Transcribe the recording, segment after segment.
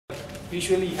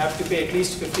Usually you have to pay at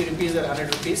least 50 rupees or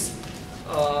 100 rupees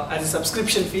as a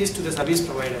subscription fees to the service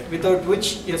provider, without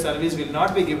which your service will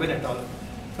not be given at all.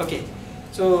 Okay.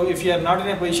 So if you are not in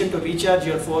a position to recharge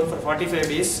your phone for 45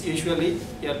 days, usually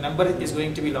your number is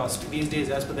going to be lost these days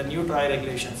as per the new TRAI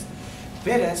regulations.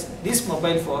 Whereas this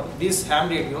mobile phone, this ham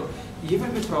radio, you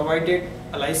will be provided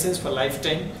a license for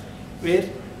lifetime, where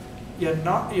you're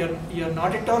not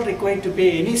at all required to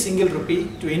pay any single rupee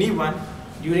to anyone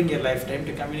during your lifetime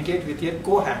to communicate with your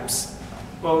co-hams,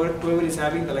 whoever is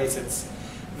having the license.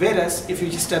 Whereas if you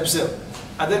just observe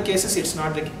other cases, it's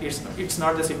not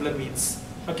the similar means.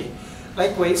 Okay.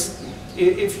 Likewise,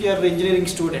 if you are an engineering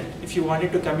student, if you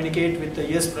wanted to communicate with the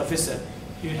US professor,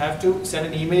 you have to send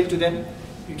an email to them.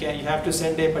 You have to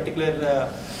send a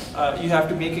particular, you have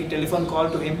to make a telephone call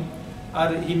to him, or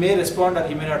he may respond or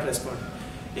he may not respond.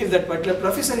 If that particular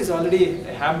professor is already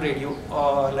a ham radio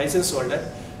or license holder,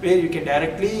 where you can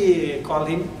directly call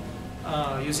him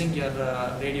using your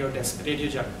radio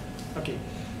jack. Okay.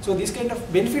 So these kind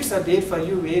of benefits are there for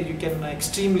you, where you can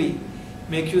extremely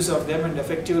make use of them and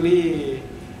effectively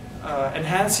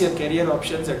enhance your career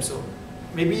options. And so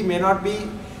maybe may not be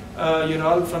you're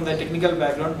all from the technical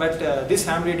background, but this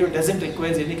ham radio doesn't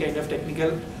require any kind of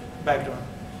technical background.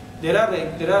 There are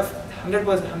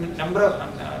 100%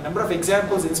 number of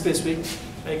examples in specific,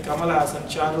 like Kamal Hassan,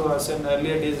 Charu Hassan,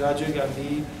 earlier days Rajiv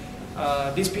Gandhi.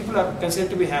 These people are considered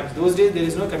to be hams. Those days there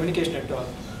is no communication at all.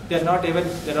 They are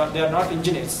not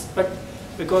engineers, but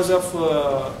because they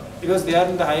are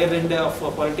in the higher end of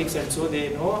politics, and so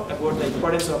they know about the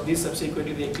importance of this.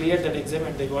 Subsequently, they cleared that exam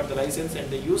and they got the license, and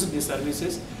they used these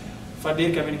services for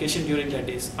their communication during that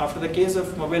days. After the case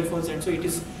of mobile phones, and so it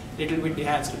is little bit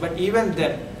enhanced. But even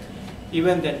then,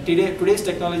 today's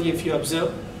technology, if you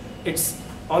observe, it's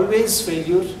always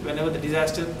failure whenever the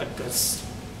disaster occurs.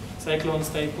 Cyclones,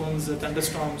 typhoons,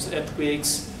 thunderstorms,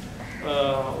 earthquakes,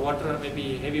 water,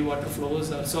 maybe heavy water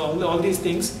flows. So all these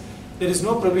things, there is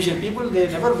no provision. People, they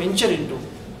never venture into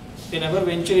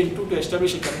to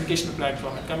establish a communication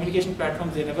platform. And communication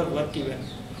platforms, they never work even.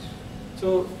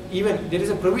 So even there is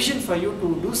a provision for you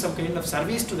to do some kind of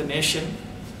service to the nation,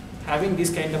 having this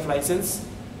kind of license,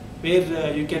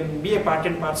 where you can be a part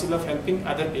and parcel of helping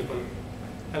other people.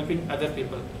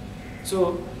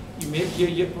 So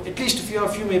at least a few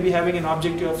of you may be having an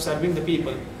objective of serving the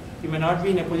people. You may not be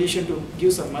in a position to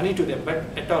give some money to them, but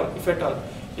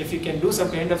if you can do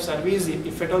some kind of service,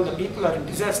 if at all the people are in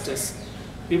disasters,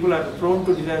 people are prone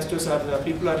to disasters, or the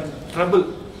people are in trouble,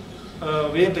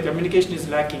 where the communication is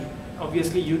lacking,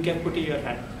 obviously you can put your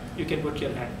hand.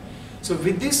 So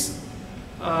with this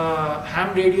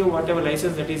ham radio, whatever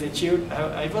license that is achieved,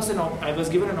 I was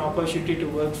given an opportunity to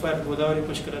work for Godavari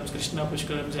Pushkarams, Krishna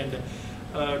Pushkarams, and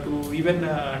to even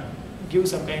give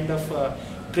some kind of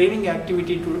training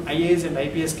activity to IAS and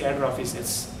IPS cadre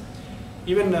officers.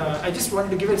 Even I just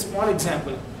wanted to give a small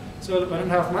example. So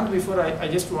 1.5 months before, I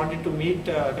just wanted to meet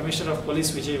Commissioner of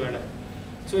Police Vijaywada.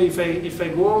 So if I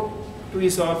go to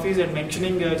his office and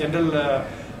mentioning a general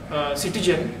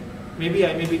citizen, maybe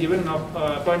I may be given an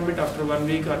appointment after 1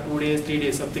 week or 2 days, 3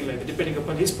 days, something like that, depending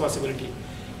upon his possibility.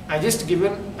 I just gave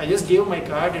my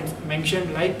card and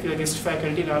mentioned like guest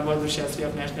faculty Lal Bahadur Shastri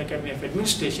of National Academy of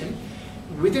Administration.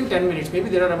 Within 10 minutes, maybe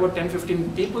there are about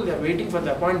 10-15 people, they are waiting for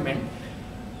the appointment.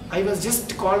 I was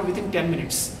just called within 10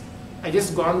 minutes. I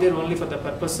just gone there only for the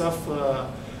purpose of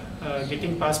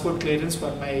getting passport clearance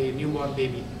for my newborn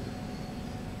baby.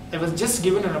 I was just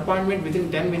given an appointment within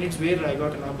 10 minutes, where I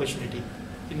got an opportunity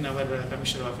in our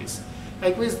commissioner office.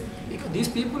 Likewise, these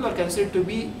people are considered to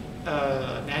be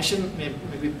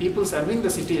maybe people serving the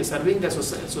city, serving the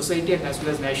society and as well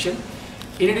as nation.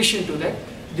 In addition to that,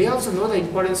 they also know the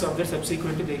importance of that.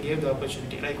 Subsequently, they gave the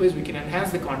opportunity. Likewise, we can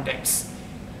enhance the contacts.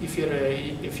 If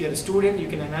you're a student, you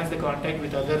can enhance the contact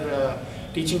with other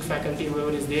teaching faculty,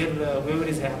 whoever is there, whoever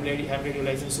is ham radio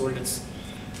license holders.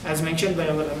 As mentioned by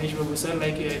our Ramesh Babu sir,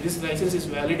 like this license is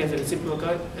valid as a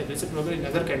reciprocal in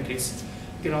other countries.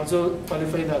 You can also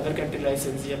qualify the other country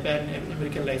license, Japan,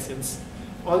 American license.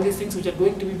 All these things which are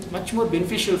going to be much more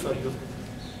beneficial for you.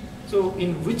 So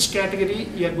in which category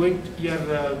you are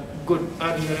good,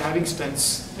 or you are having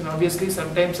strengths. And obviously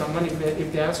sometimes someone,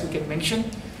 if they ask, you can mention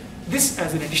this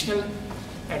as an additional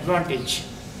advantage.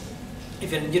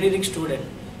 If you're an engineering student,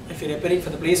 if you're preparing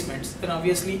for the placements, then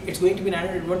obviously it's going to be an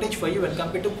added advantage for you when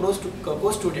compared to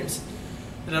co-students.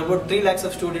 There are about 3 lakhs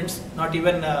of students, not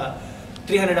even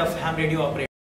 300 of ham radio operators.